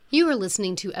You are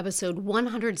listening to episode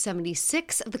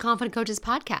 176 of the Confident Coaches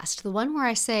podcast, the one where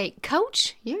I say,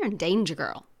 Coach, you're in danger,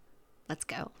 girl. Let's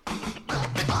go.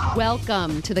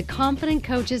 Welcome to the Confident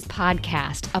Coaches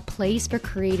podcast, a place for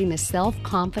creating the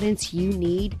self-confidence you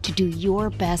need to do your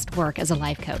best work as a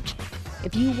life coach.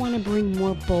 If you want to bring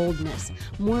more boldness,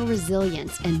 more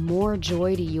resilience, and more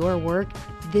joy to your work,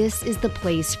 this is the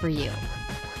place for you.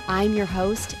 I'm your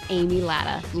host, Amy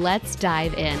Latta. Let's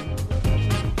dive in.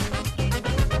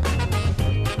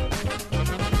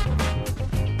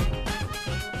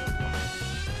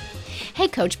 Hey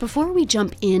Coach, before we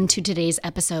jump into today's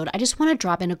episode, I just want to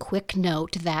drop in a quick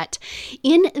note that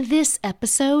in this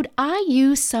episode, I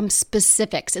use some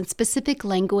specifics and specific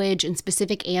language and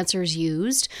specific answers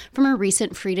used from a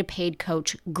recent free to paid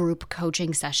coach group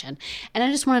coaching session. And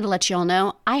I just wanted to let you all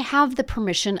know, I have the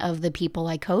permission of the people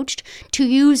I coached to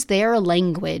use their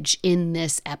language in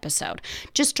this episode.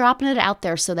 Just dropping it out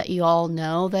there so that you all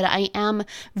know that I am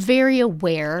very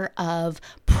aware of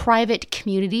private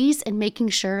communities and making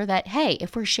sure that, hey,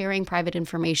 if we're sharing private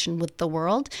information with the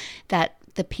world, that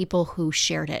the people who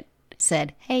shared it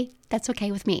said, hey, that's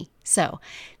okay with me. So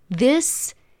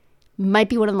this might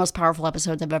be one of the most powerful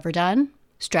episodes I've ever done.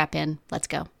 Strap in. Let's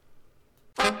go.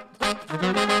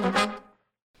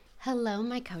 Hello,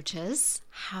 my coaches.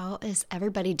 How is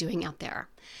everybody doing out there?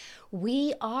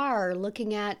 We are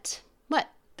looking at,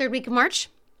 third week of March?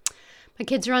 My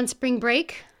kids are on spring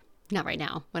break. Not right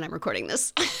now when I'm recording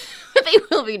this, but they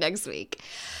will be next week.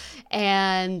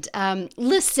 And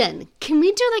listen, can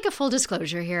we do like a full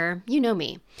disclosure here? You know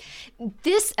me.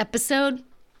 This episode,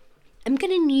 I'm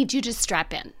going to need you to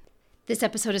strap in. This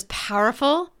episode is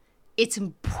powerful. It's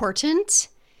important.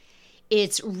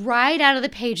 It's right out of the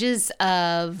pages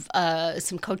of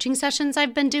some coaching sessions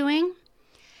I've been doing.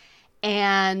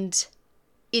 And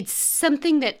it's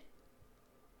something that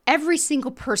every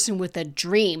single person with a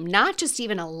dream, not just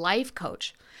even a life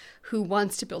coach who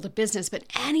wants to build a business, but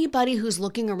anybody who's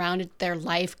looking around at their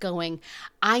life going,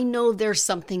 I know there's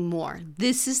something more.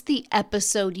 This is the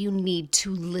episode you need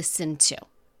to listen to.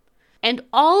 And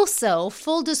also,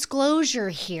 full disclosure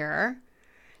here,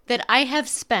 that I have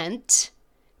spent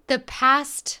the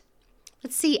past,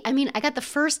 I got the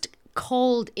first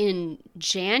cold in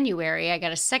January. I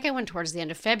got a second one towards the end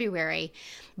of February.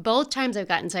 Both times I've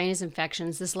gotten sinus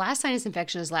infections. This last sinus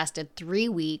infection has lasted 3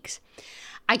 weeks.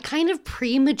 I kind of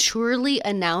prematurely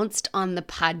announced on the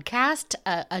podcast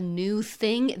a new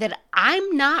thing that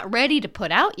I'm not ready to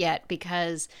put out yet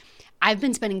because I've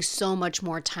been spending so much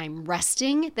more time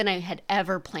resting than I had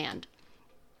ever planned.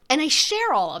 And I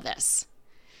share all of this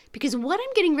because what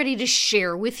I'm getting ready to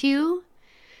share with you,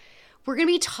 we're going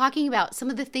to be talking about some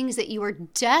of the things that you are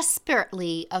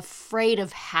desperately afraid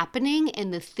of happening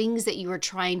and the things that you are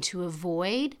trying to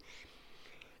avoid.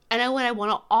 And what I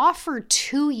want to offer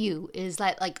to you is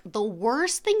that the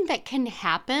worst thing that can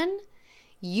happen,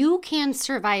 you can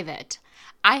survive it.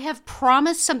 I have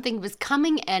promised something was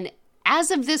coming, and as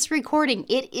of this recording,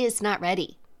 it is not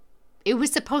ready. It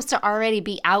was supposed to already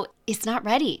be out. It's not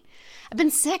ready. I've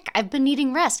been sick. I've been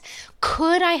needing rest.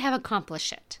 Could I have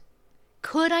accomplished it?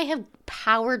 Could I have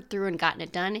powered through and gotten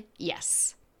it done?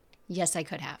 Yes. Yes, I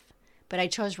could have. But I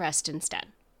chose rest instead.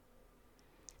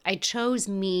 I chose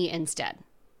me instead.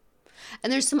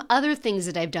 And there's some other things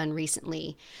that I've done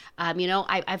recently.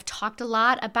 I've talked a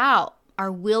lot about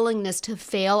our willingness to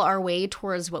fail our way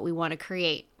towards what we want to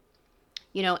create.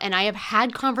 And I have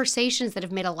had conversations that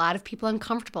have made a lot of people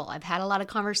uncomfortable. I've had a lot of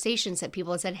conversations that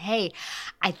people have said, hey,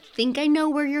 I think I know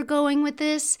where you're going with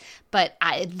this, but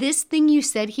this thing you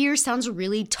said here sounds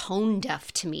really tone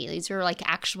deaf to me. These are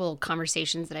actual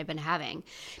conversations that I've been having.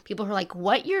 People who are like,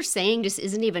 what you're saying just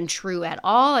isn't even true at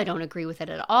all. I don't agree with it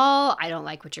at all. I don't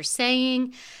like what you're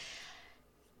saying.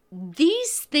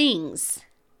 These things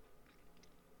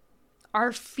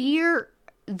are fear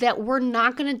that we're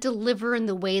not going to deliver in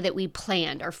the way that we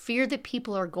planned, or fear that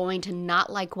people are going to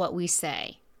not like what we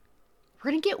say.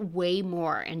 We're going to get way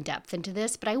more in depth into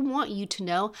this, but I want you to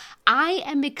know I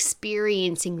am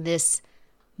experiencing this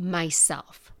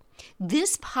myself.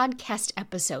 This podcast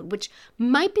episode, which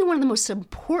might be one of the most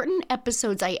important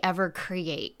episodes I ever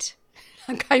create.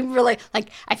 I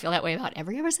feel that way about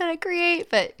every episode I create,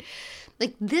 but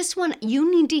this one,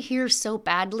 you need to hear so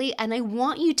badly, and I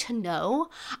want you to know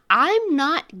I'm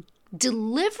not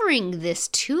delivering this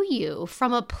to you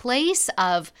from a place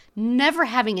of never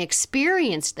having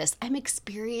experienced this. I'm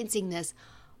experiencing this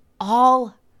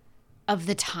all of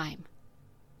the time.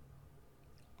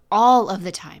 All of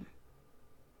the time.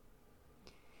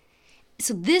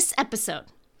 So this episode,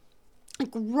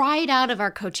 right out of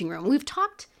our coaching room, we've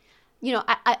talked,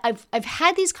 I've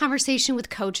had these conversations with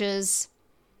coaches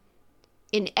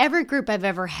in every group I've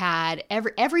ever had,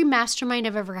 every mastermind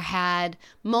I've ever had,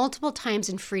 multiple times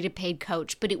in Free to Paid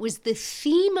Coach, but it was the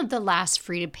theme of the last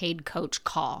Free to Paid Coach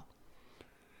call.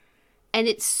 And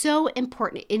it's so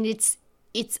important. And it's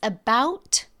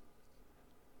about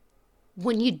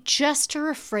when you just are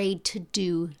afraid to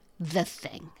do the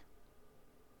thing.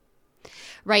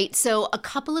 Right? So a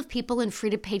couple of people in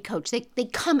Free to Paid Coach, they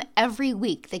come every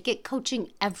week. They get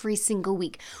coaching every single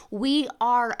week. We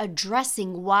are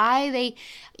addressing why they,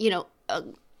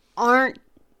 aren't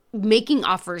making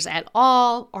offers at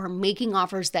all, or making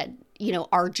offers that,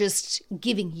 are just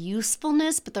giving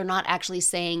usefulness, but they're not actually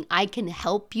saying, I can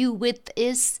help you with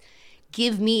this.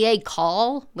 Give me a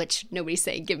call, which nobody's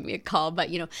saying give me a call, but,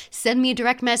 send me a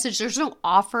direct message. There's no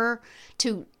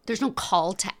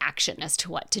call to action as to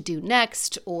what to do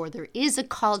next, or there is a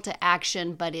call to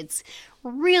action, but it's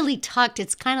really tucked.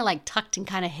 It's kind of like tucked and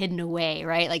kind of hidden away,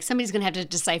 right? Like somebody's going to have to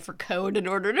decipher code in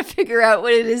order to figure out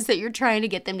what it is that you're trying to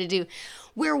get them to do.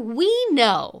 Where we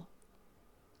know,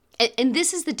 and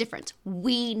this is the difference,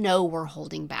 we know we're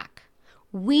holding back.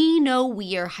 We know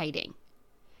we are hiding.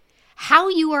 How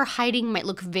you are hiding might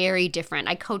look very different.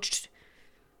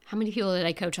 How many people did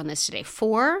I coach on this today?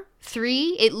 4,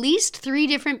 3, at least 3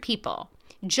 different people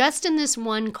just in this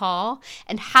one call.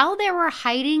 And how they were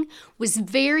hiding was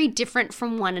very different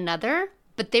from one another,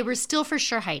 but they were still for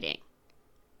sure hiding.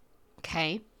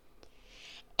 Okay?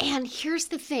 And here's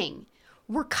the thing.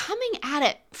 We're coming at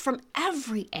it from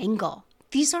every angle.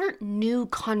 These aren't new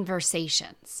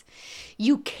conversations.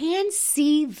 You can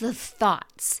see the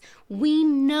thoughts. We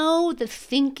know the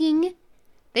thinking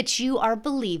that you are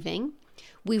believing.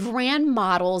 We've ran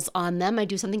models on them. I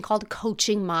do something called a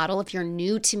coaching model. If you're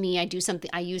new to me, I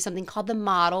use something called the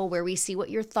model, where we see what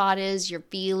your thought is, your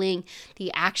feeling,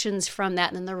 the actions from that,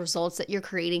 and then the results that you're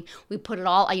creating. We put it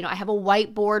all, I have a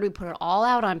whiteboard. We put it all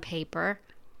out on paper.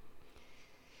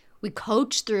 We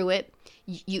coach through it.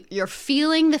 You're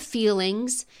feeling the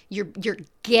feelings. You're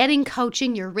getting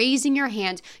coaching. You're raising your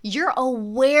hands. Your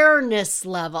awareness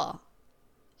level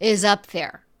is up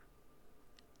there.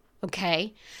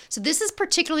 Okay? So this is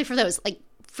particularly for those. Like,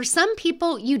 for some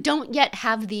people, you don't yet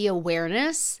have the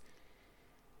awareness,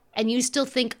 and you still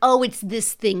think, oh, it's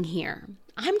this thing here.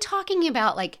 I'm talking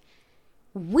about, like,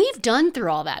 we've done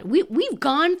through all that. We've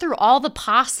gone through all the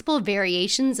possible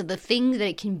variations of the thing that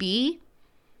it can be.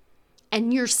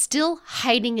 And you're still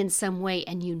hiding in some way,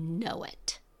 and you know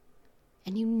it.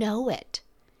 And you know it.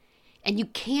 And you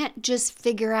can't just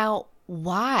figure out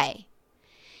why.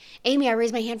 Amy, I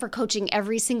raise my hand for coaching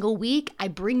every single week. I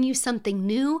bring you something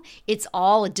new. It's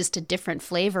all just a different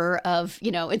flavor of,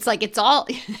 it's like it's all,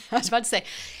 I was about to say,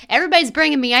 everybody's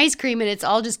bringing me ice cream and it's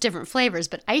all just different flavors,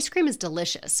 but ice cream is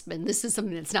delicious. And this is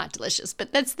something that's not delicious,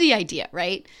 but that's the idea,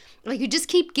 right? Like, you just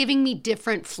keep giving me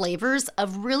different flavors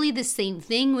of really the same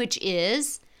thing, which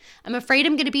is, I'm afraid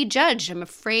I'm going to be judged. I'm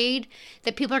afraid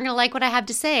that people are going to like what I have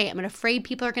to say. I'm afraid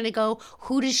people are going to go,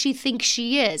 who does she think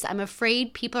she is? I'm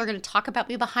afraid people are going to talk about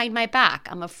me behind my back.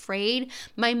 I'm afraid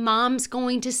my mom's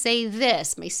going to say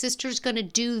this. My sister's going to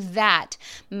do that.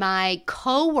 My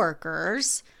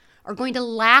coworkers are going to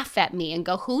laugh at me and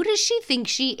go, who does she think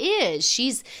she is?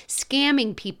 She's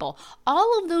scamming people.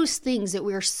 All of those things that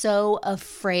we're so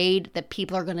afraid that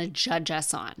people are going to judge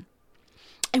us on.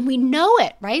 And we know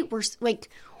it, right?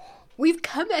 We've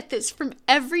come at this from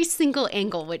every single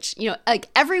angle, which, like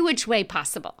every which way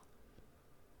possible.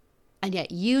 And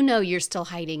yet, you're still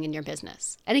hiding in your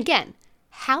business. And again,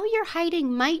 how you're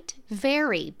hiding might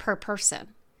vary per person.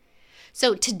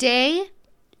 So today,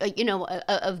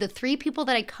 of the 3 people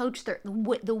that I coach, the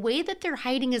way that they're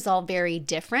hiding is all very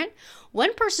different.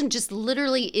 One person just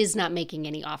literally is not making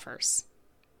any offers.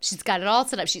 She's got it all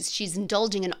set up. She's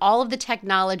indulging in all of the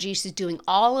technology. She's doing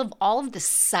all of the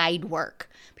side work,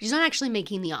 but she's not actually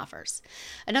making the offers.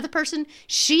 Another person,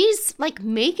 she's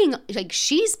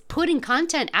she's putting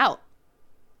content out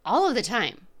all of the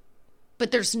time,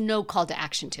 but there's no call to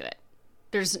action to it.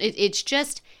 It's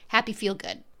just happy, feel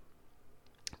good.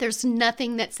 There's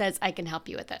nothing that says I can help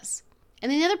you with this.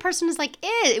 And then the other person is like,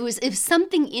 it was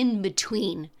something in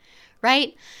between,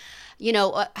 right?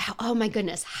 Oh my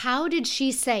goodness, how did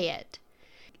she say it?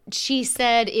 She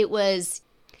said it was,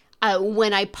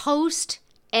 when I post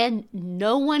and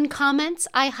no one comments,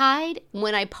 I hide.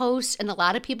 When I post and a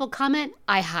lot of people comment,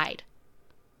 I hide.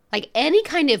 Like any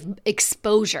kind of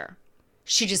exposure,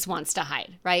 she just wants to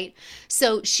hide, right?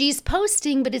 So she's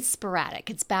posting, but it's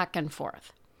sporadic. It's back and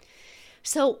forth.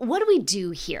 So what do we do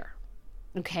here?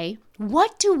 Okay,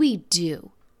 what do we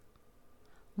do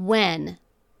when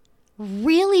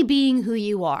being who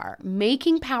you are,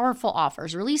 making powerful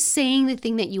offers, really saying the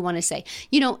thing that you want to say.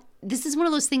 this is one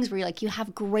of those things where you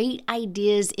have great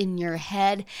ideas in your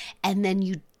head and then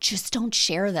you just don't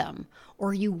share them,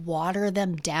 or you water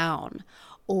them down,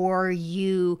 or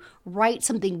you write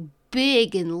something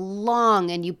big and long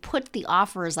and you put the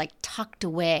offers tucked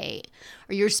away,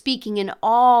 or you're speaking in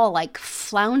all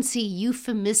flouncy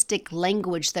euphemistic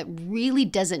language that really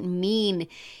doesn't mean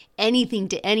anything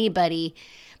to anybody.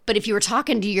 But if you were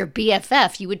talking to your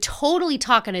BFF, you would totally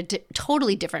talk in a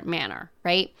totally different manner,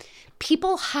 right?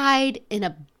 People hide in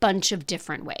a bunch of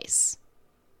different ways.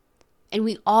 And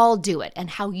we all do it. And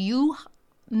how you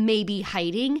may be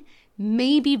hiding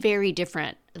may be very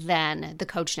different than the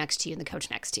coach next to you and the coach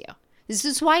next to you. This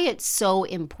is why it's so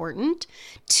important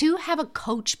to have a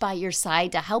coach by your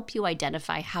side to help you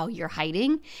identify how you're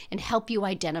hiding and help you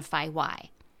identify why.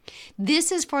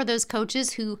 This is for those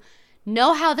coaches who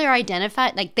know how they're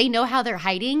identified, they know how they're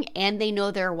hiding and they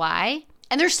know their why,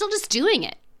 and they're still just doing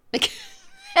it.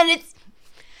 And it's,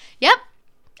 yep,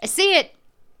 I see it.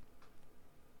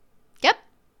 Yep,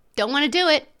 don't want to do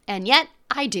it, and yet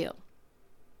I do.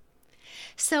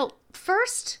 So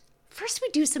first we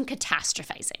do some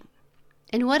catastrophizing.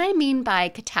 And what I mean by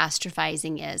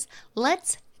catastrophizing is,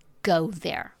 let's go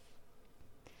there.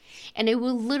 And it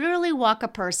will literally walk a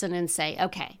person and say,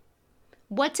 okay,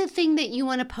 what's a thing that you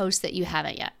want to post that you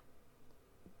haven't yet?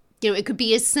 It could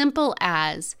be as simple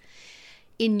as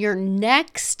in your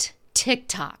next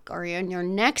TikTok or in your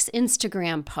next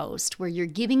Instagram post where you're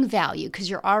giving value, because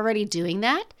you're already doing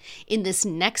that. In this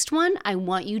next one, I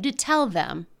want you to tell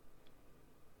them,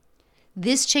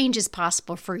 this change is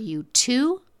possible for you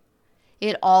too.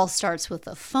 It all starts with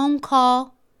a phone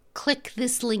call. Click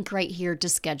this link right here to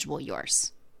schedule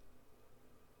yours.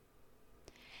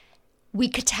 We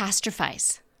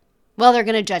catastrophize. Well, they're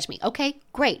going to judge me. Okay,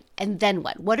 great. And then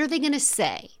what? What are they going to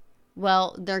say?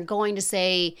 Well, they're going to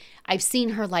say, I've seen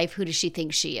her life. Who does she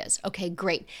think she is? Okay,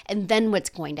 great. And then what's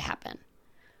going to happen?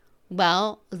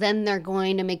 Well, then they're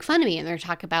going to make fun of me and they're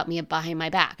talking about me behind my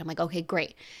back. I'm like, okay,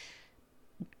 great.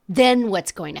 Then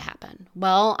what's going to happen?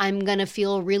 Well, I'm going to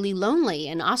feel really lonely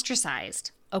and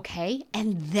ostracized. Okay,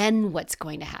 and then what's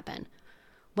going to happen?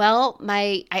 Well,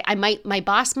 my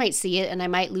boss might see it and I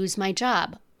might lose my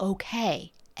job.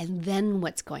 Okay, and then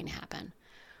what's going to happen?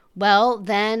 Well,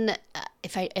 then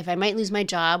if I might lose my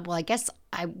job, well, I guess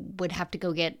I would have to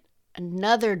go get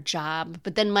another job.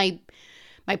 But then my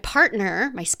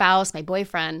partner, my spouse, my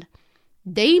boyfriend,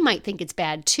 they might think it's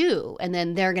bad too, and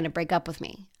then they're going to break up with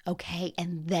me. Okay,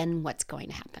 and then what's going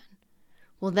to happen?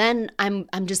 Well, then I'm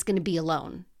just going to be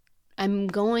alone. I'm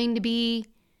going to be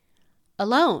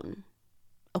alone.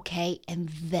 Okay, and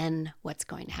then what's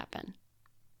going to happen?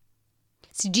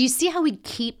 So do you see how we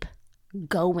keep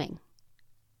going?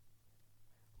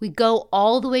 We go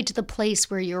all the way to the place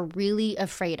where you're really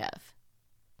afraid of.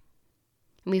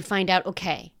 And we find out,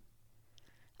 okay,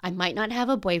 I might not have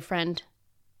a boyfriend,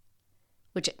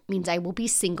 which means I will be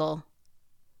single,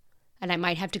 and I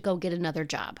might have to go get another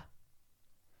job.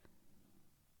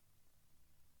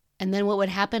 And then what would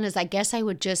happen is I guess I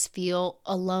would just feel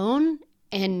alone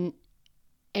and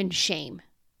shame.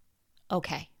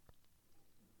 Okay.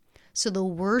 So the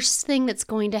worst thing that's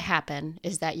going to happen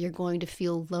is that you're going to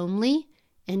feel lonely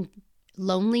and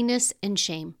loneliness and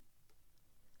shame.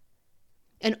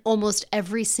 And almost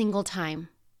every single time,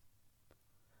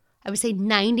 I would say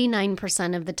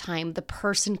 99% of the time, the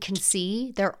person can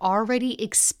see they're already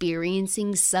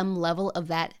experiencing some level of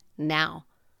that now.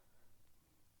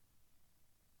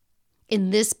 In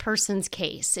this person's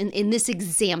case, in this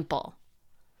example,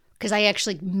 because I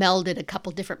actually melded a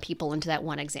couple different people into that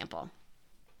one example.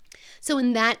 So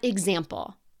in that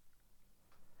example,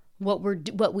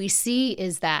 what we see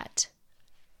is that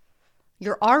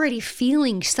you're already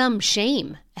feeling some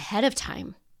shame ahead of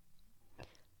time.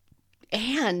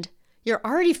 And you're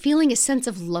already feeling a sense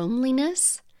of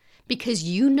loneliness because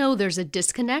you know there's a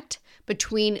disconnect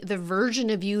between the version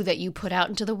of you that you put out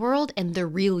into the world and the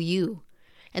real you.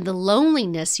 And the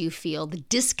loneliness you feel, the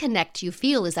disconnect you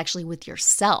feel is actually with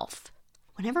yourself.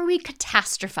 Whenever we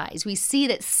catastrophize, we see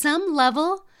that some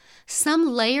level, some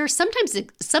layer, sometimes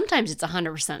it's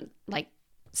 100%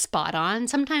 spot on.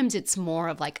 Sometimes it's more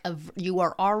of you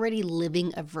are already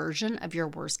living a version of your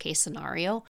worst case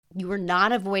scenario. You are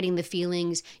not avoiding the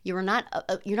feelings. You're not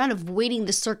avoiding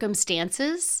the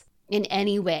circumstances in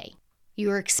any way.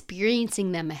 You are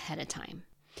experiencing them ahead of time.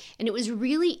 And it was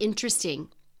really interesting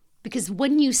because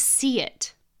when you see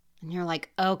it and you're like,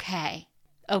 okay,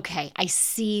 I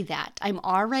see that. I'm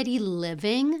already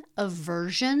living a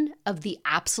version of the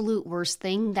absolute worst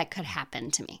thing that could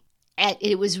happen to me. And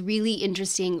it was really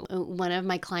interesting. One of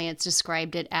my clients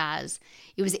described it as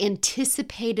it was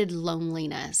anticipated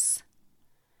loneliness.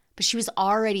 but she was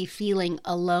already feeling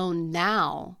alone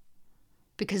now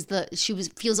because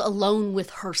feels alone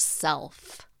with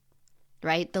herself,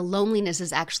 right? The loneliness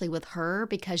is actually with her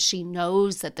because she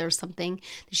knows that there's something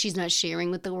that she's not sharing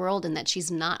with the world and that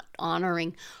she's not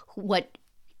honoring what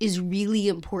is really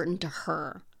important to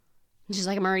her. And she's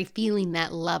like, I'm already feeling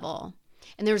that level.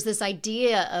 And there's this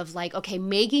idea of like, okay,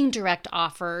 making direct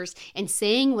offers and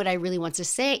saying what I really want to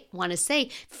say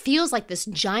feels like this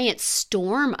giant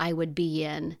storm I would be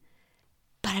in,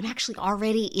 but I'm actually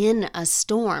already in a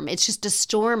storm. It's just a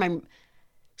storm I'm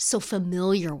so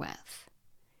familiar with.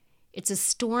 It's a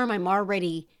storm I'm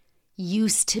already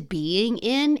used to being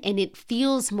in, and it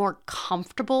feels more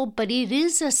comfortable, but it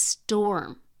is a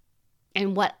storm.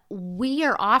 And what we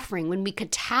are offering when we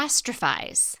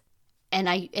catastrophize, and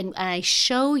I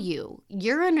show you,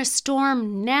 you're in a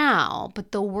storm now,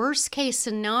 but the worst case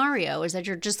scenario is that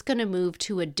you're just going to move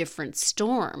to a different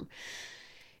storm.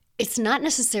 It's not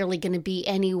necessarily going to be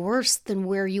any worse than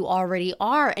where you already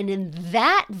are. And in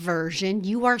that version,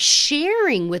 you are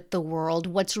sharing with the world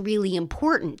what's really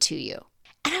important to you.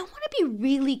 And I want to be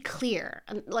really clear.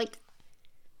 Like,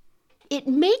 it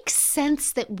makes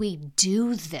sense that we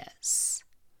do this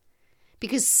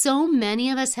because so many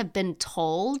of us have been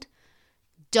told,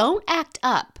 don't act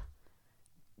up.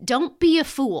 Don't be a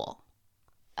fool.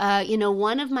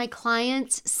 One of my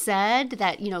clients said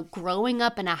that, growing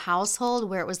up in a household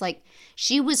where it was like,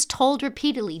 she was told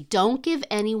repeatedly, don't give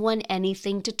anyone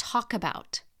anything to talk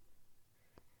about.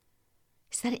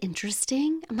 Is that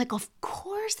interesting? I'm like, of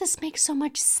course, this makes so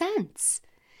much sense.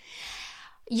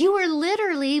 You were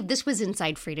literally, this was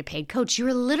inside Free to Paid Coach, you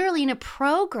were literally in a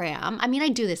program. I mean, I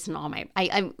do this in all my,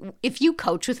 if you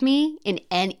coach with me in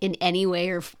any way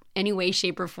or any way,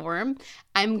 shape, or form,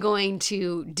 I'm going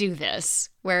to do this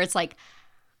where it's like,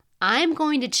 I'm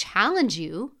going to challenge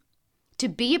you to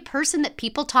be a person that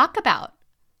people talk about.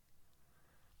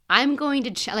 I'm going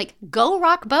to go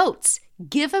rock boats.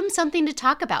 Give them something to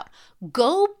talk about.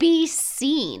 Go be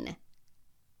seen.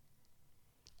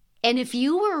 And if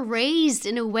you were raised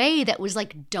in a way that was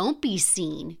like, don't be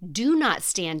seen, do not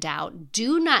stand out,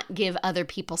 do not give other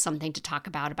people something to talk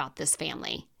about this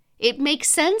family, it makes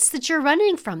sense that you're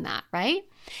running from that, right?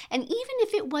 And even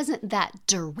if it wasn't that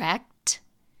direct,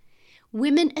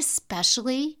 women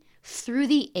especially through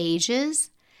the ages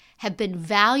have been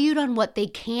valued on what they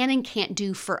can and can't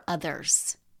do for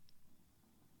others.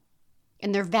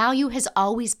 And their value has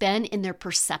always been in their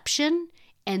perception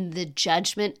and the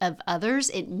judgment of others.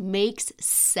 It makes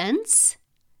sense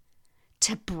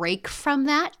to break from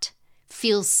that.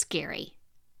 Feels scary.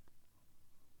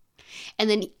 And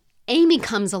then Amy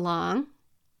comes along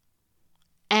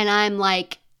and I'm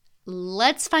like,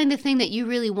 let's find the thing that you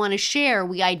really want to share.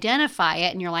 We identify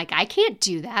it and you're like, I can't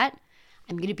do that.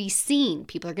 I'm going to be seen.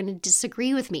 People are going to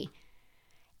disagree with me.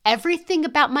 Everything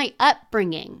about my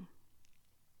upbringing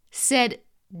said,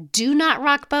 do not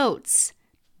rock boats.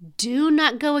 Do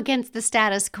not go against the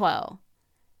status quo.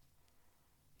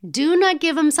 Do not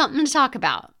give them something to talk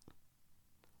about.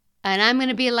 And I'm going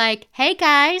to be like, hey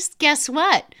guys, guess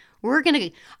what?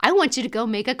 I want you to go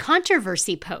make a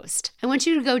controversy post. I want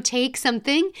you to go take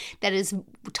something that is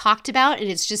talked about and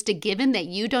it's just a given that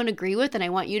you don't agree with, and I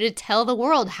want you to tell the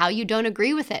world how you don't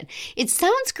agree with it. It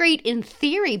sounds great in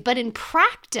theory, but in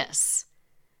practice,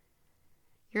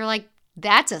 you're like,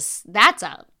 that's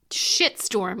a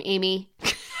shitstorm, Amy.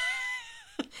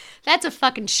 That's a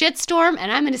fucking shitstorm,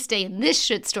 and I'm going to stay in this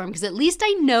shitstorm because at least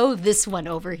I know this one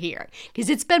over here because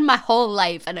it's been my whole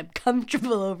life and I'm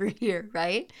comfortable over here,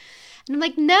 right? And I'm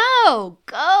like, no,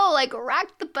 go,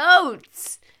 rock the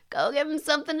boats. Go give them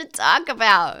something to talk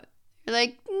about. You're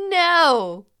like,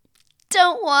 no,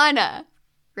 don't wanna,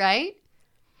 right?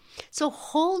 So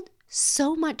hold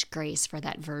so much grace for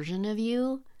that version of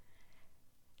you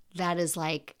that is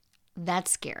like, that's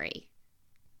scary.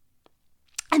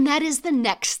 And that is the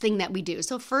next thing that we do.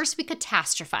 So first we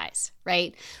catastrophize,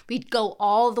 right? We go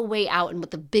all the way out, and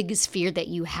with the biggest fear that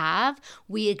you have,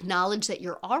 we acknowledge that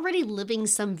you're already living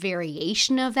some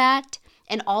variation of that.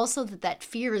 And also that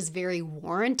fear is very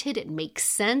warranted. It makes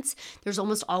sense. There's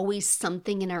almost always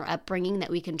something in our upbringing that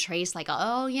we can trace, like,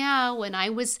 oh yeah, when I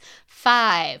was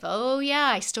 5, oh yeah,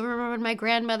 I still remember what my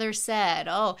grandmother said.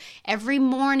 Oh, every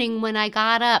morning when I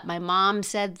got up, my mom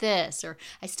said this, or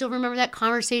I still remember that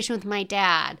conversation with my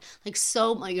dad.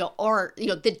 Or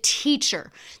the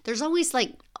teacher. There's always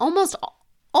almost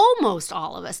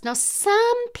all of us. Now,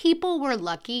 some people were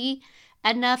lucky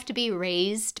enough to be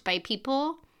raised by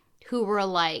people who were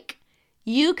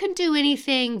You can do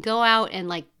anything, go out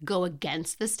and go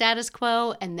against the status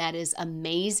quo, and that is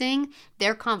amazing.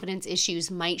 Their confidence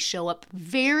issues might show up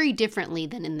very differently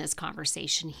than in this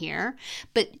conversation here,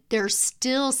 but there's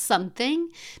still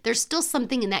something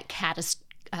in that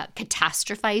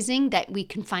catastrophizing that we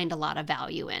can find a lot of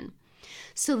value in.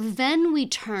 So then we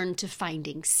turn to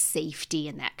finding safety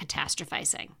in that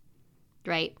catastrophizing,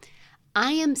 right?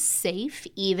 I am safe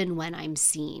even when I'm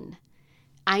seen.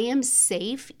 I am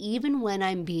safe even when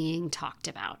I'm being talked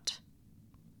about.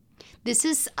 This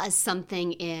is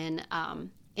something in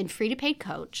Free to Paid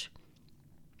Coach.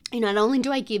 And not only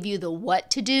do I give you the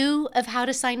what to do of how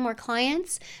to sign more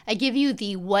clients, I give you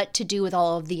the what to do with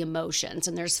all of the emotions.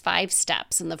 And there's 5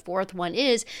 steps. And the 4th one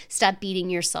is stop beating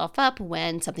yourself up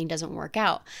when something doesn't work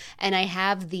out. And I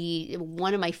have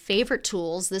one of my favorite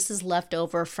tools. This is left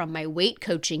over from my weight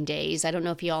coaching days. I don't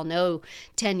know if you all know,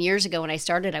 10 years ago when I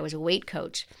started, I was a weight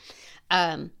coach.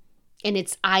 And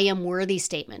it's I am worthy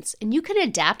statements. And you can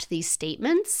adapt these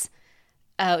statements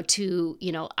to,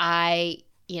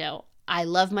 I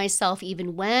love myself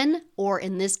even when, or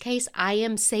in this case, I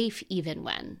am safe even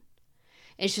when.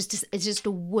 It's just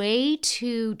a way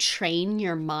to train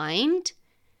your mind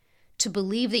to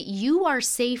believe that you are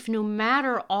safe no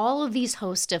matter all of these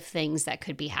host of things that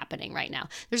could be happening right now.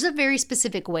 There's a very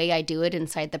specific way I do it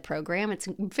inside the program. It's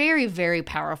very, very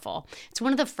powerful. It's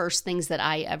one of the first things that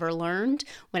I ever learned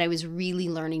when I was really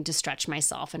learning to stretch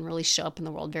myself and really show up in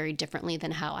the world very differently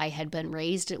than how I had been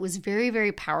raised. It was a very,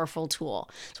 very powerful tool.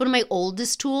 It's one of my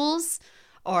oldest tools,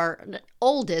 or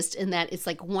oldest in that it's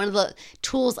one of the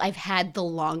tools I've had the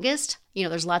longest.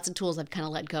 There's lots of tools I've kind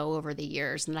of let go over the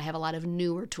years, and I have a lot of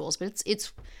newer tools, but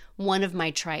it's one of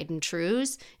my tried and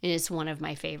trues, and it's one of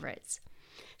my favorites.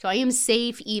 So I am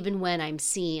safe even when I'm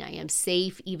seen. I am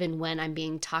safe even when I'm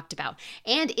being talked about.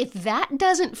 And if that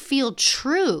doesn't feel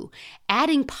true,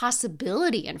 adding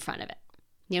possibility in front of it.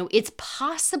 It's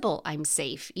possible I'm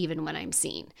safe even when I'm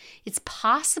seen. It's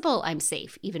possible I'm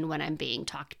safe even when I'm being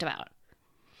talked about.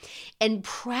 And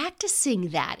practicing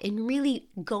that and really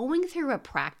going through a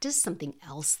practice, something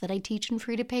else that I teach in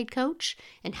Free to Paid Coach,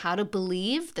 and how to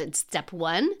believe, that's step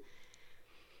 1,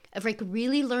 of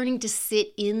really learning to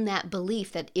sit in that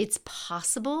belief that it's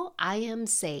possible I am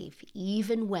safe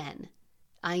even when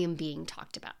I am being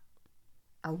talked about,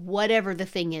 or whatever the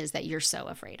thing is that you're so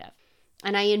afraid of.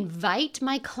 And I invite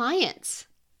my clients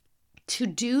to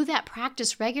do that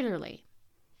practice regularly,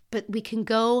 but we can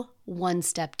go one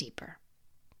step deeper.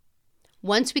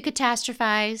 Once we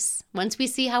catastrophize, once we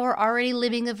see how we're already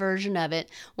living a version of it,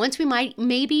 once we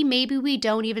maybe we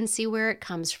don't even see where it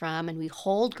comes from, and we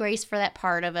hold grace for that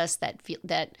part of us that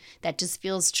just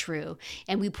feels true,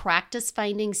 and we practice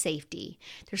finding safety,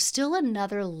 there's still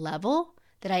another level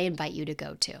that I invite you to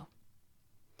go to.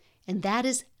 And that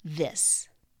is this.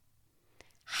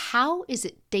 How is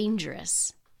it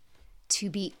dangerous to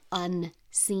be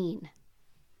unseen?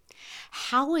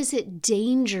 How is it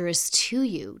dangerous to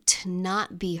you to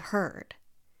not be heard,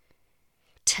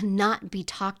 to not be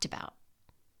talked about?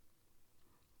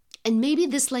 And maybe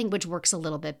this language works a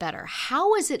little bit better.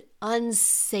 How is it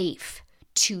unsafe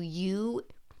to you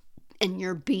and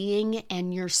your being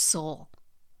and your soul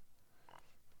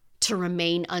to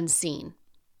remain unseen?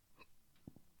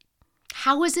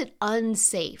 How is it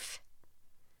unsafe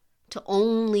to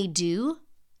only do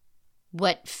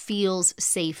what feels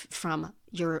safe from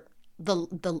your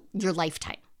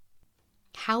lifetime?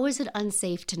 How is it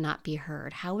unsafe to not be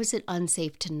heard? How is it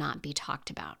unsafe to not be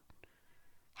talked about?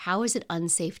 How is it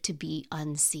unsafe to be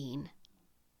unseen?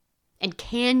 And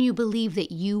can you believe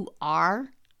that you are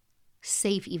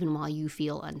safe even while you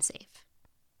feel unsafe?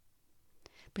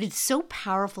 But it's so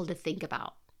powerful to think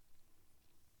about.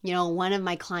 One of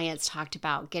my clients talked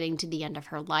about getting to the end of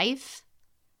her life,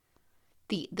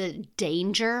 the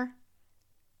danger,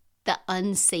 the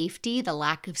unsafety, the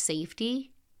lack of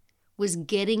safety, was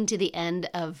getting to the end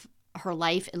of her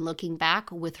life and looking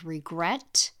back with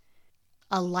regret.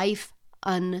 A life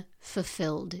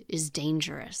unfulfilled is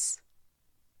dangerous.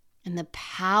 And the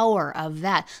power of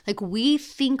that. We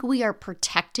think we are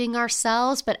protecting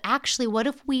ourselves, but actually, what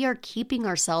if we are keeping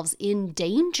ourselves in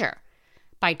danger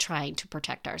by trying to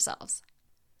protect ourselves?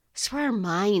 So our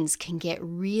minds can get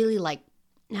really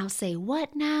now say,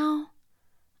 what now?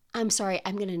 I'm sorry,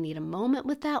 I'm going to need a moment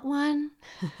with that one.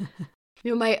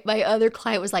 My other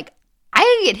client was like, I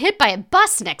can get hit by a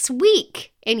bus next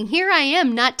week. And here I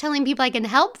am not telling people I can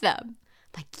help them.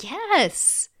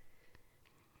 Yes.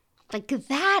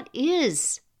 That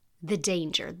is the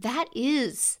danger. That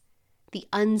is the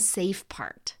unsafe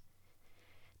part.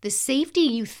 The safety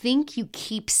you think you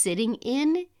keep sitting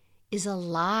in is a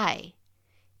lie.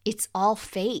 It's all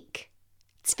fake.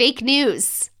 It's fake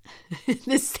news.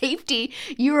 The safety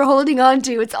you are holding on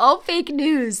to, it's all fake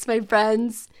news, my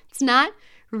friends. It's not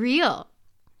real.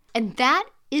 And that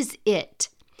is it.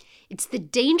 It's the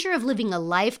danger of living a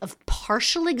life of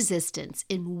partial existence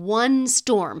in one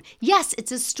storm. Yes,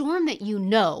 it's a storm that you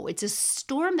know. It's a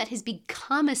storm that has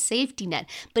become a safety net,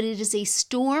 but it is a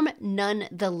storm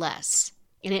nonetheless.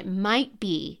 And it might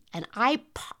be, and I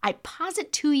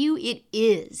posit to you, it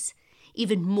is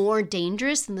even more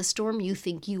dangerous than the storm you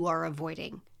think you are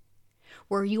avoiding,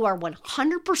 where you are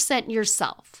 100%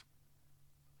 yourself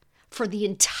for the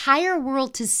entire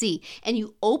world to see, and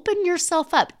you open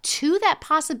yourself up to that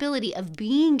possibility of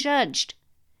being judged.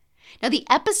 Now, the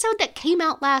episode that came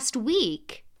out last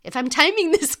week, if I'm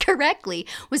timing this correctly,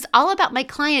 was all about my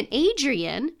client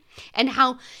Adrienne and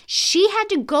how she had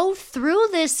to go through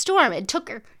this storm. It took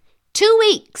her 2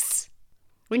 weeks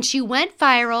when she went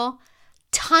viral.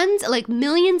 Tons, like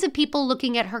millions of people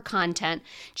looking at her content.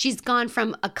 She's gone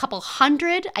from a couple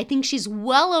hundred, I think she's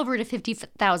well over to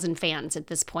 50,000 fans at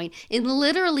this point in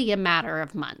literally a matter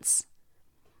of months,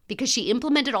 because she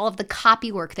implemented all of the copy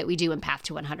work that we do in Path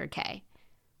to 100K.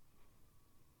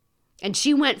 And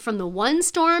she went from the one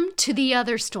storm to the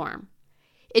other storm.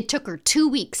 It took her 2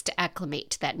 weeks to acclimate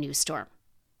to that new storm.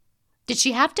 Did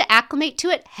she have to acclimate to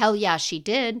it? Hell yeah, she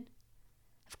did.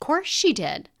 Of course she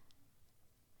did.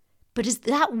 But is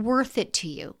that worth it to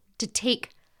you to take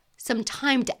some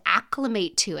time to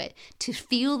acclimate to it, to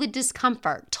feel the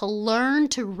discomfort, to learn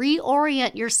to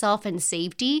reorient yourself in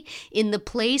safety in the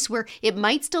place where it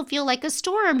might still feel like a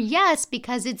storm? Yes,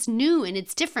 because it's new and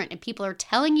it's different and people are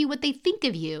telling you what they think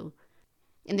of you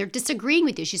and they're disagreeing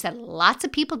with you. She said lots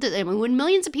of people, when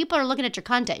millions of people are looking at your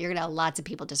content, you're going to have lots of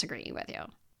people disagreeing with you.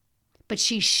 But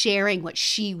she's sharing what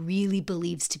she really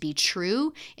believes to be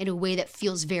true in a way that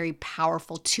feels very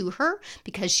powerful to her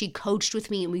because she coached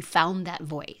with me and we found that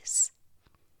voice.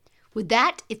 Would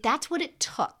that, if that's what it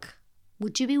took,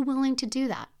 would you be willing to do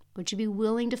that? Would you be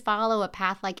willing to follow a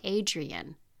path like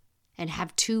Adrienne and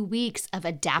have 2 weeks of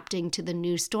adapting to the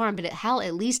new storm? But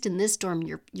at least in this storm,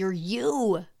 you're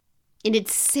you. And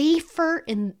it's safer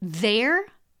in there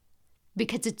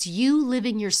because it's you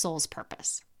living your soul's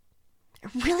purpose. I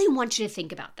really want you to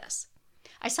think about this.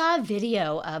 I saw a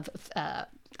video of,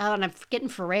 I'm forgetting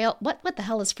Pharrell. What the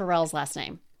hell is Pharrell's last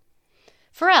name?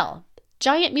 Pharrell,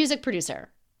 giant music producer.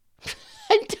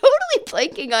 I'm totally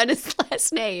blanking on his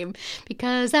last name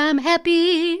because I'm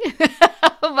happy.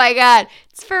 Oh my God.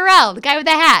 It's Pharrell, the guy with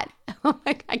the hat. Oh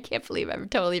my God, I can't believe I'm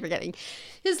totally forgetting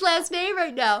his last name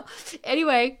right now.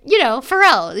 Anyway,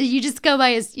 Pharrell, you just go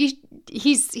by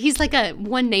he's like a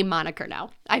one name moniker now.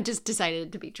 I just decided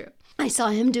it to be true. I saw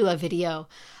him do a video.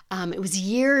 It was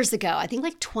years ago, I think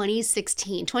like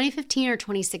 2015 or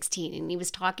 2016. And he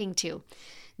was talking to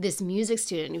this music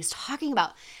student. And he was talking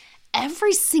about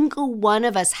every single one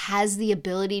of us has the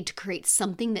ability to create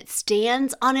something that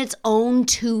stands on its own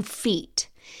 2 feet,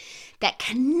 that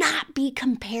cannot be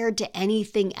compared to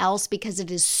anything else because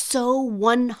it is so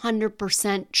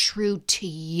 100% true to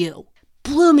you.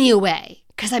 Blew me away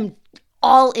because I'm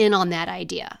all in on that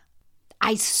idea.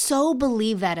 I so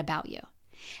believe that about you.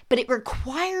 But it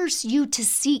requires you to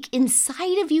seek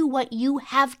inside of you what you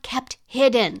have kept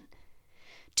hidden,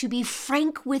 to be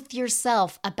frank with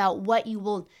yourself about what you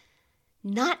will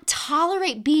not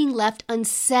tolerate being left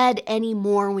unsaid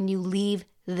anymore when you leave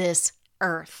this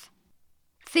earth.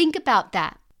 Think about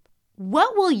that.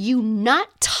 What will you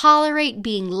not tolerate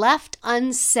being left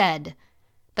unsaid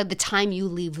by the time you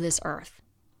leave this earth?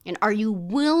 And are you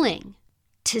willing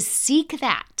to seek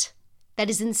that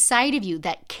is inside of you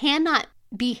that cannot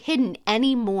be hidden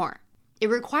anymore? It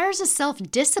requires a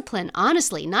self-discipline,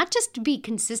 honestly, not just to be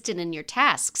consistent in your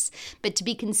tasks, but to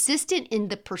be consistent in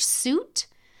the pursuit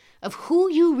of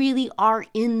who you really are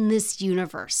in this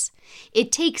universe.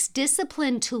 It takes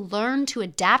discipline to learn to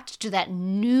adapt to that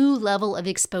new level of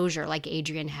exposure like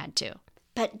Adrienne had to.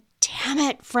 But damn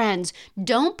it, friends,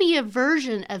 don't be a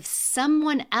version of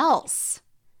someone else.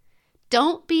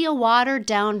 Don't be a watered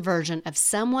down version of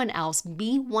someone else.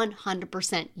 Be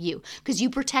 100% you, because you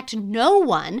protect no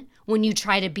one when you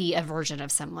try to be a version of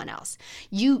someone else.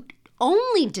 You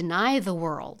only deny the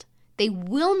world. They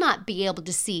will not be able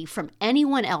to see from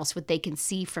anyone else what they can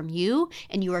see from you,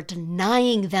 and you are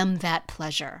denying them that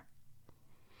pleasure.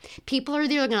 People are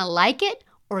either going to like it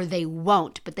or they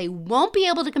won't, but they won't be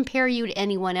able to compare you to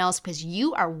anyone else because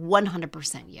you are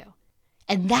 100% you.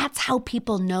 And that's how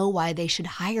people know why they should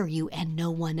hire you and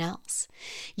no one else.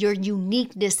 Your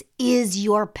uniqueness is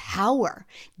your power.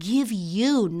 Give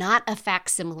you not a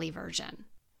facsimile version.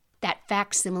 That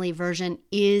facsimile version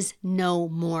is no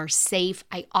more safe.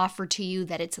 I offer to you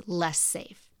that it's less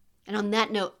safe. And on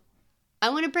that note, I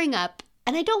want to bring up,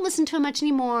 and I don't listen to him much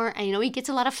anymore. I know he gets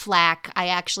a lot of flack. I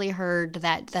actually heard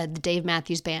that the Dave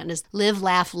Matthews Band is live,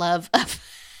 laugh, love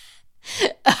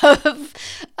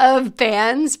of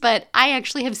bands, but I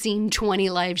actually have seen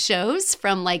 20 live shows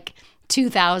from like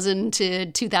 2000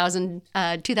 to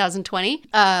 2020.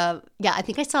 I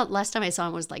think last time I saw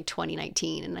him was like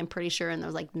 2019, and I'm pretty sure in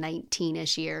those like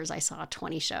 19-ish years I saw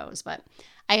 20 shows. But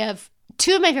I have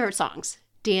two of my favorite songs,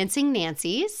 Dancing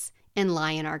Nancy's and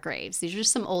Lie in Our Graves. These are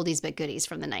just some oldies but goodies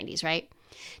from the 90s, right?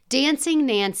 Dancing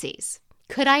Nancy's.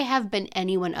 Could I have been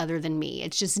anyone other than me?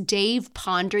 It's just Dave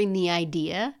pondering the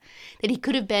idea that he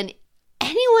could have been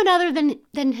anyone other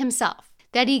than himself.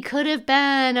 That he could have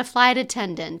been a flight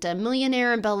attendant, a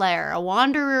millionaire in Bel Air, a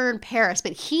wanderer in Paris,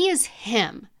 but he is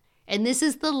him. And this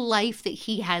is the life that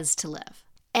he has to live.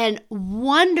 And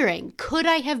wondering, could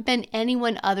I have been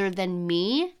anyone other than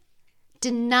me,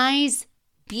 denies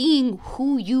being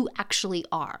who you actually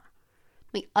are.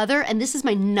 And this is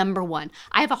my number one.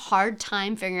 I have a hard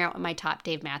time figuring out what my top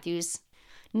Dave Matthews.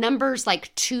 Numbers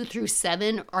like 2 through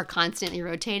 7 are constantly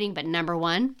rotating, but number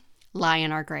 1, Lie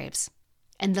in Our Graves.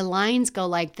 And the lines go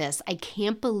like this: I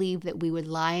can't believe that we would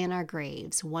lie in our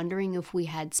graves, wondering if we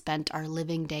had spent our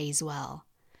living days well.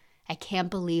 I can't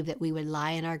believe that we would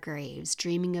lie in our graves,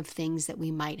 dreaming of things that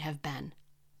we might have been.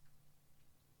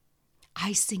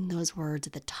 I sing those words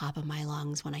at the top of my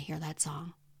lungs when I hear that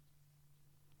song.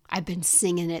 I've been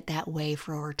singing it that way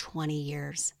for over 20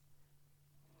 years.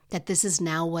 That this is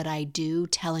now what I do,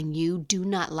 telling you, do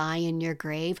not lie in your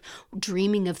grave,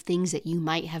 dreaming of things that you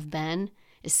might have been,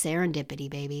 is serendipity,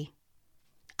 baby.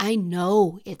 I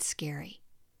know it's scary.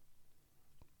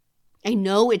 I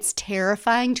know it's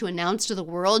terrifying to announce to the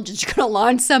world that you're going to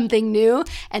launch something new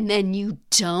and then you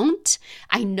don't.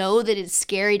 I know that it's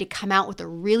scary to come out with a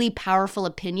really powerful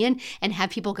opinion and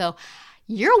have people go,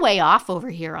 you're way off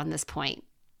over here on this point.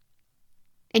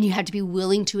 And you have to be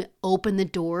willing to open the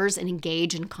doors and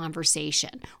engage in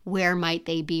conversation. Where might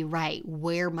they be right?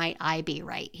 Where might I be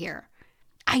right here?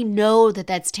 I know that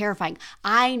that's terrifying.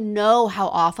 I know how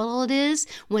awful it is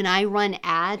when I run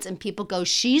ads and people go,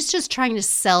 she's just trying to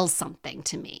sell something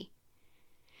to me.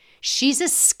 She's a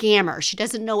scammer. She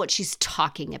doesn't know what she's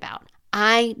talking about.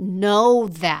 I know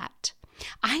that.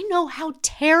 I know how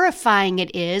terrifying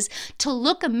it is to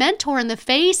look a mentor in the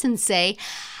face and say,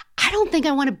 I don't think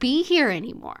I want to be here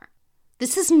anymore.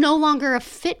 This is no longer a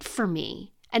fit for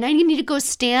me. And I need to go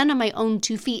stand on my own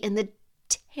 2 feet. And the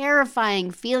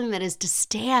terrifying feeling that is to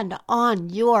stand on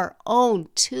your own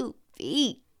 2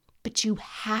 feet. But you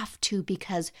have to,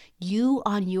 because you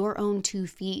on your own 2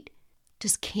 feet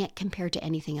just can't compare to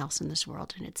anything else in this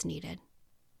world, and it's needed.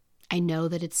 I know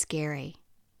that it's scary,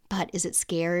 but is it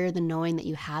scarier than knowing that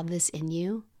you have this in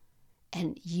you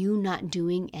and you not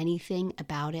doing anything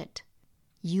about it?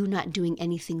 You not doing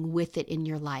anything with it in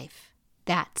your life.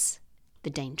 That's the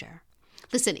danger.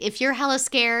 Listen, if you're hella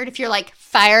scared, if you're like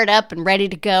fired up and ready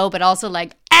to go, but also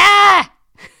like, ah!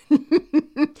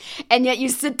 And yet you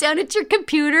sit down at your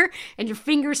computer and your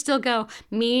fingers still go,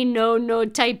 me no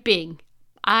typing.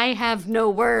 I have no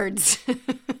words.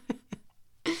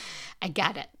 I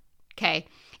got it. Okay.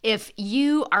 If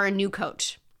you are a new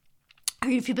coach, or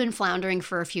if you've been floundering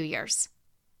for a few years,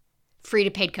 free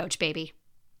to paid coach, baby.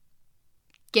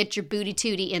 Get your booty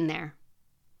tootie in there.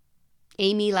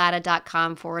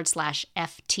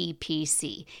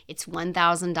 amylatta.com/FTPC. It's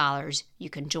 $1,000. You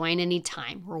can join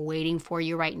anytime. We're waiting for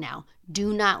you right now.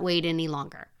 Do not wait any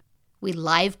longer. We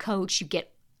live coach. You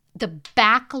get the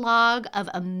backlog of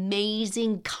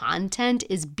amazing content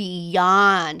is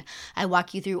beyond. I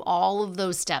walk you through all of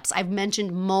those steps. I've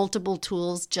mentioned multiple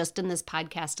tools just in this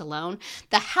podcast alone.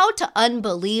 The how to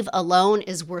unbelieve alone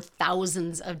is worth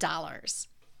thousands of dollars.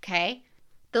 Okay?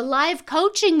 The live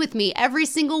coaching with me every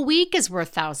single week is worth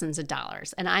thousands of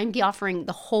dollars. And I'm offering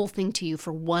the whole thing to you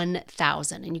for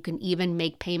 $1,000. And you can even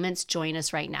make payments. Join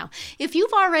us right now. If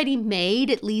you've already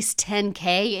made at least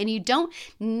 $10K and you don't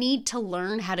need to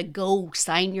learn how to go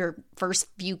sign your first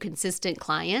few consistent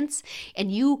clients, and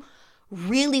you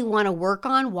really want to work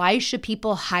on why should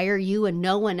people hire you and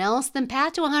no one else, then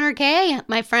Path to 100K,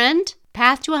 my friend.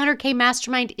 Path to 100K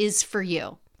Mastermind is for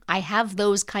you. I have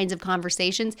those kinds of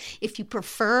conversations. If you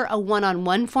prefer a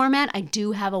one-on-one format, I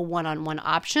do have a one-on-one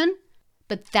option,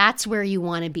 but that's where you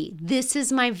want to be. This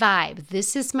is my vibe.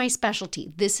 This is my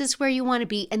specialty. This is where you want to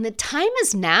be. And the time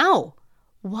is now.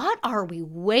 What are we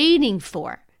waiting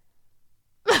for?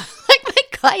 Like my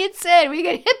client said, we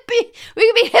could be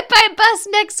hit by a bus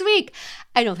next week.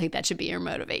 I don't think that should be your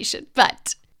motivation,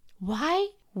 but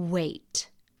why wait?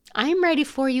 I'm ready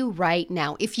for you right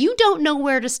now. If you don't know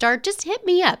where to start, just hit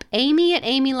me up,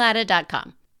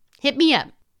 Amy@amylatta.com. Hit me up.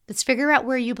 Let's figure out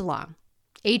where you belong.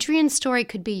 Adrian's story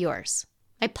could be yours.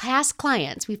 My past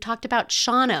clients, we've talked about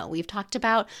Shauna, we've talked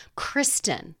about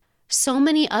Kristen, so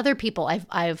many other people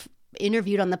I've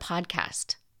interviewed on the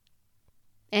podcast.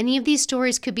 Any of these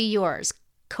stories could be yours.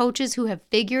 Coaches who have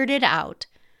figured it out,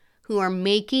 who are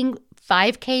making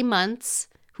 5K months,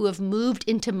 who have moved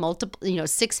into multiple,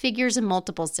 6 figures and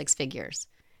multiple 6 figures.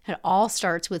 It all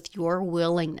starts with your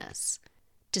willingness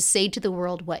to say to the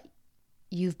world what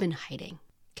you've been hiding,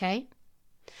 okay?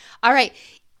 All right,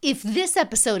 if this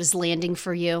episode is landing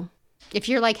for you, if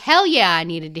you're like, hell yeah, I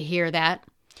needed to hear that,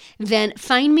 then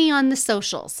find me on the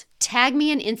socials. Tag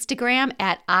me on Instagram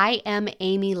at I am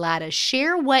Amy Latta.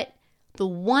 Share what the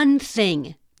one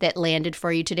thing that landed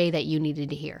for you today that you needed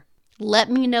to hear. Let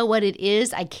me know what it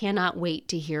is. I cannot wait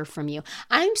to hear from you.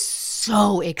 I'm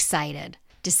so excited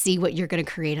to see what you're going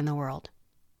to create in the world.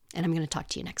 And I'm going to talk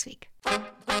to you next week.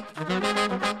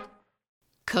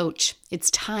 Coach,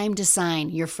 it's time to sign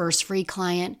your first free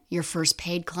client, your first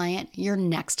paid client, your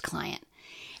next client,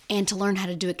 and to learn how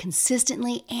to do it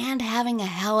consistently and having a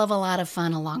hell of a lot of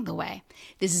fun along the way.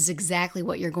 This is exactly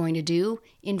what you're going to do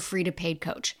in Free to Paid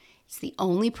Coach. It's the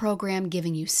only program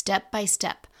giving you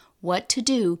step-by-step what to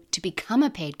do to become a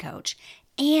paid coach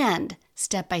and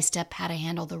step-by-step how to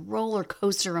handle the roller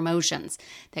coaster emotions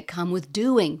that come with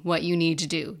doing what you need to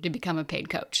do to become a paid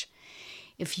coach.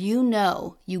 If you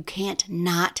know you can't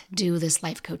not do this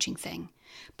life coaching thing,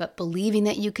 but believing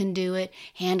that you can do it,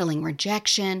 handling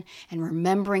rejection, and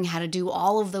remembering how to do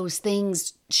all of those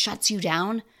things shuts you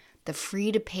down, the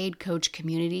Free to Paid Coach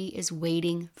community is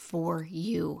waiting for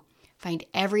you. Find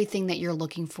everything that you're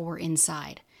looking for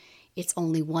inside. It's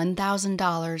only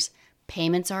 $1,000,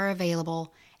 payments are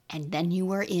available, and then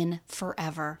you are in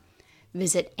forever.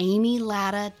 Visit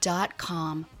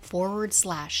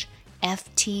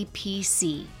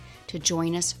amylatta.com/FTPC to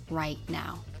join us right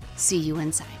now. See you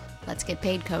inside. Let's get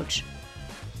paid, Coach.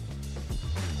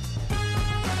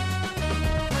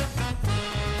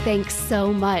 Thanks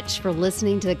so much for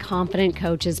listening to the Confident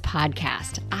Coaches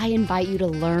podcast. I invite you to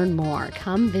learn more.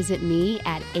 Come visit me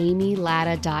at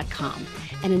amylatta.com.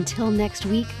 And until next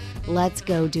week, let's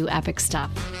go do epic stuff.